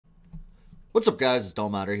What's up guys, it's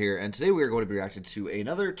Matter here, and today we are going to be reacting to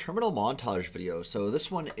another Terminal Montage video. So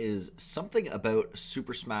this one is something about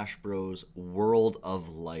Super Smash Bros. World of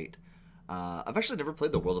Light. I've actually never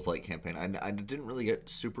played the World of Light campaign. I didn't really get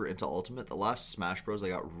super into Ultimate. The last Smash Bros. I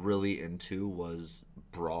got really into was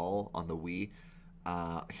Brawl on the Wii.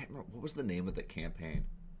 I can't remember, what was the name of the campaign?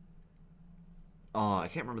 Oh, I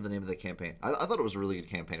can't remember the name of the campaign. I thought it was a really good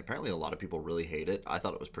campaign. Apparently a lot of people really hate it. I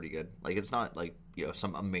thought it was pretty good. Like, it's not like, you know,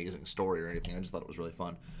 some amazing story or anything. I just thought it was really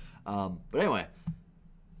fun. But anyway,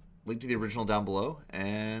 link to the original down below.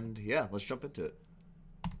 And yeah, let's jump into it.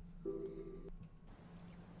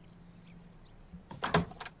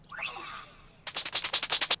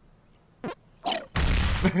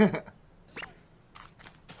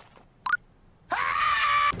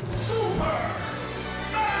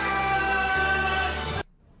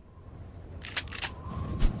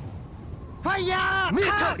 Hiya!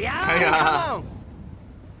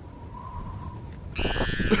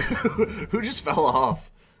 Who just fell off?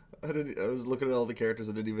 I was looking at all the characters.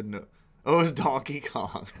 I didn't even know. Oh, it was Donkey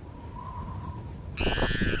Kong.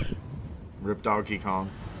 Rip Donkey Kong.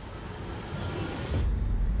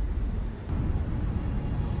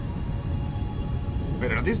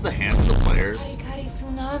 Wait, are these the hands of the players? Hey,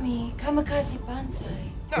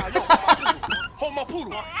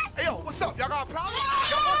 yo, what's up? Y'all got a problem?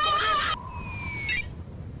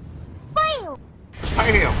 Bam!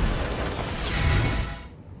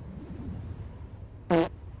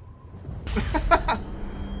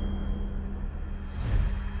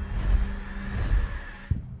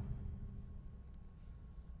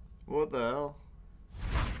 What the hell?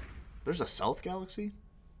 There's a South Galaxy?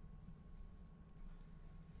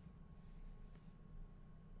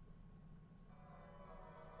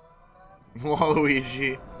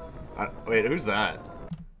 Waluigi. Wait, who's that?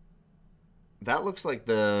 That looks like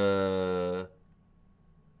the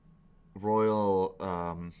royal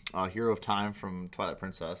hero of time from Twilight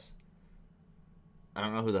Princess. I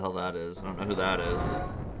don't know who the hell that is. I don't know who that is.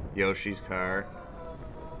 Yoshi's car.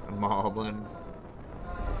 A Moblin.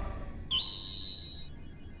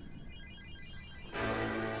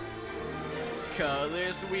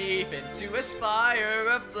 Colors weave into a spire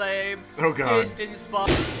of flame. Oh god. Distant spot.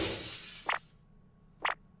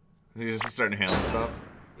 He's just starting hailing stuff.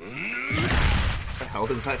 What the hell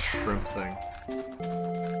is that shrimp thing?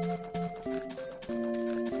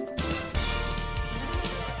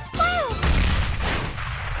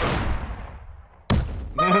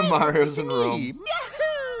 Mario's in Rome. Wow,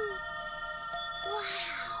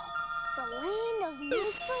 the land of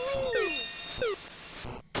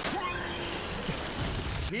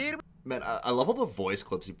make-believe. Man, I love all the voice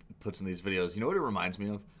clips he puts in these videos. You know what it reminds me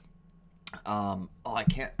of? Oh, I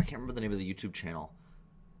can't remember the name of the YouTube channel.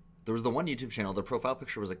 There was the one YouTube channel. Their profile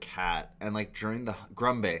picture was a cat, and like during the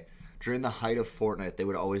during the height of Fortnite, they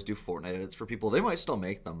would always do Fortnite edits for people. They might still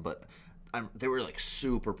make them, but they were like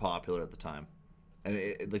super popular at the time. And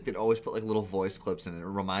like they'd always put like little voice clips in it. It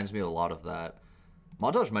reminds me a lot of that.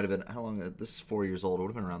 Montage might have been, how long? This is 4 years old. It would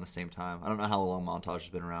have been around the same time. I don't know how long Montage has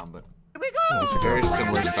been around, but here we go. Very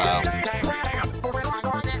similar style.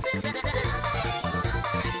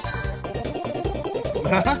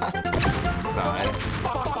 Sigh.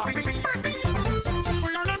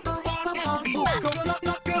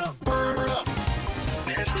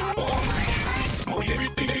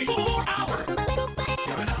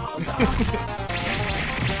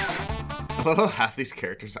 I love how half these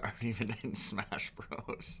characters aren't even in Smash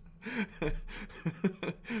Bros. Like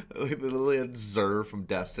they literally had Zer from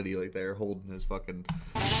Destiny like there holding his fucking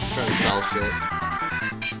trying to sell shit.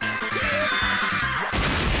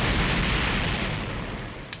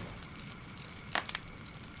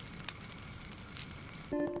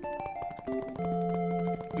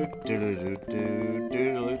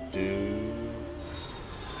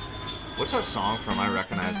 What's that song from? I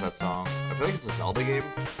recognize that song. I feel like it's a Zelda game.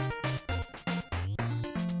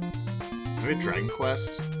 Maybe Dragon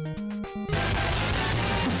Quest?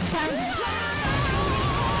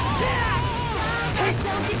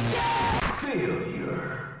 Failure.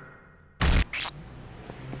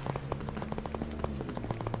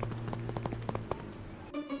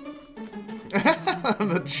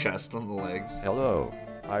 The chest on the legs. Hello,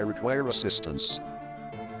 I require assistance.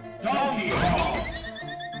 Donkey Kong!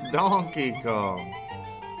 Donkey Kong.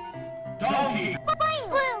 Donkey!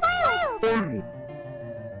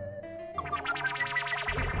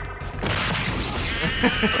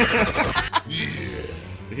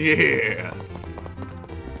 Yeah.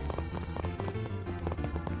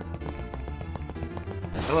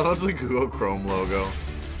 I love how it's a Google Chrome logo.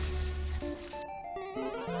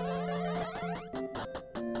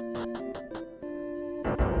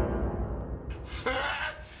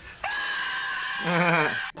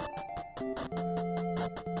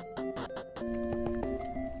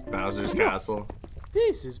 Bowser's Castle.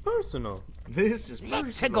 This is personal. This is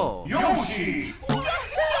personal. Yoshi!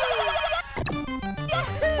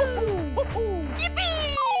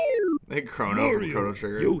 Hey, Chrono from Chrono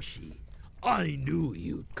Trigger. Yoshi, I knew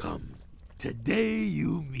you'd come. Today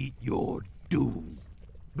you meet your doom.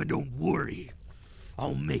 But don't worry,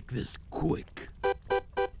 I'll make this quick.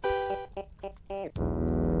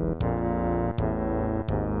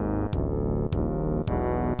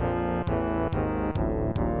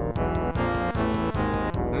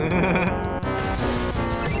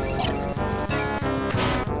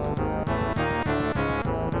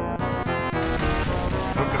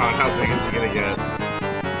 Oh god, how big is he gonna get?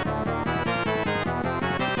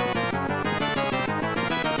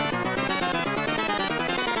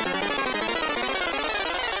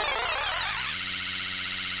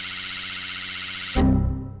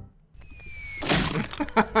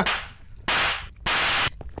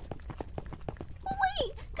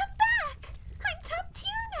 Wait, come back! I'm top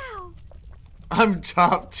tier now. I'm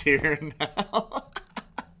top tier now.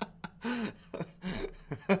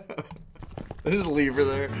 I just leave her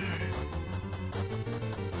there.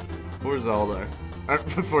 Poor Zelda.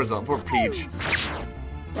 Poor Zelda. Poor Peach.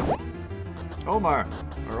 Omar.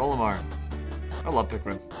 Or Olimar. I love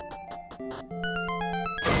Pikmin.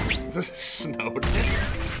 Snowed.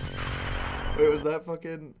 Wait, was that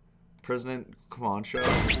fucking President Comancho?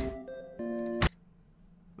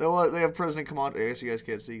 They have President Comancho. I guess you guys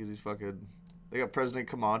can't see because he's fucking... They got President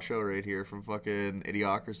Camacho right here from fucking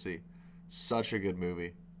Idiocracy. Such a good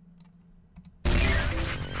movie.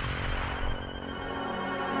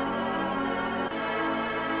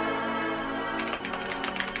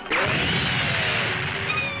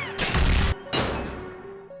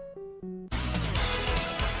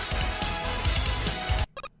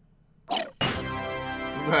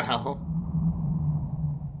 What the hell?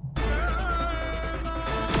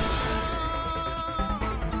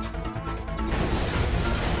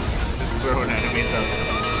 Just throwing enemies out there.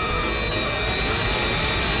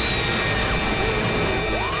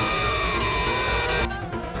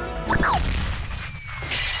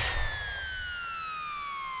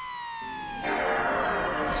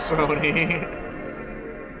 Sony.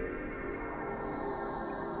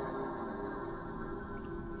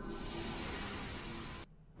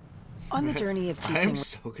 On the journey of teaching. I'm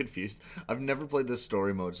so confused. I've never played this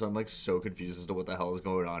story mode, so I'm like so confused as to what the hell is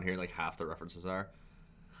going on here. Like half the references are.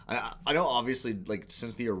 I know obviously like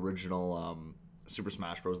since the original Super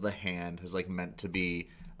Smash Bros. The hand has like meant to be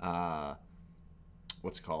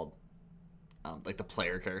what's it called like the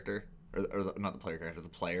player character or not the player character, the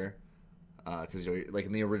player. Because you know, like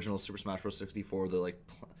in the original Super Smash Bros. 64,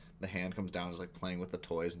 the hand comes down, is like playing with the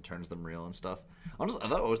toys and turns them real and stuff. Honestly, I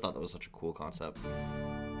always thought that was such a cool concept.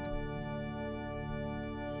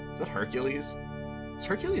 Is that Hercules? Is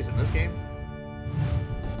Hercules in this game?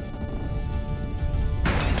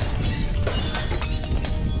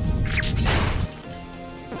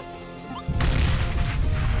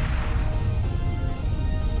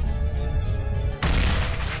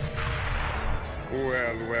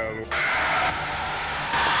 Well.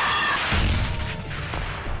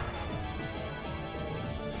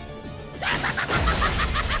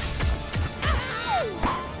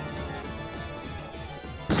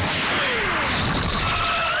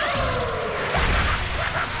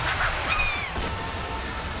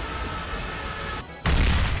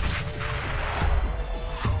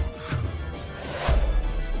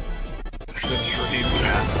 The dream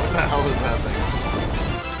cat. What the hell is that thing?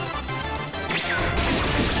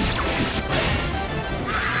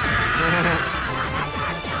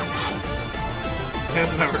 He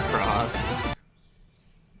has never crossed.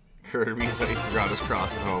 Kirby's like he forgot his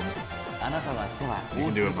cross at home. You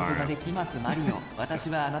can do it, Mario. So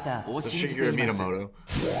Shigeru Minamoto.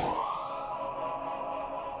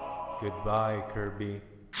 Goodbye, Kirby.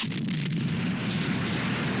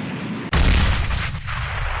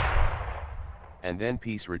 And then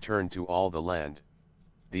peace returned to all the land.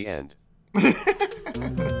 The end.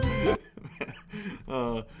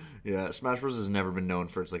 Yeah, Smash Bros. Has never been known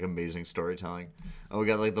for its like amazing storytelling. Oh, we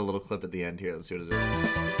got like the little clip at the end here. Let's see what it is.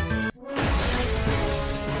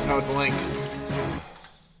 No, it's Link.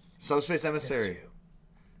 Subspace Emissary.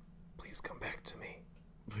 Please come back to me.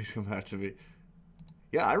 Please come back to me.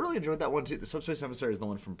 Yeah, I really enjoyed that one too. The Subspace Emissary is the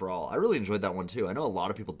one from Brawl. I really enjoyed that one too. I know a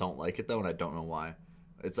lot of people don't like it though, and I don't know why.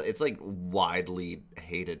 It's like widely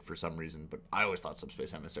hated for some reason, but I always thought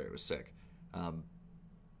Subspace Emissary was sick.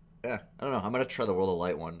 Yeah, I don't know. I'm gonna try the World of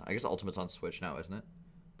Light one. I guess Ultimate's on Switch now, isn't it?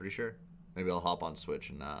 Pretty sure. Maybe I'll hop on Switch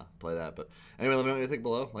and play that. But anyway, let me know what you think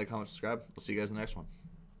below. Like, comment, subscribe. We'll see you guys in the next one.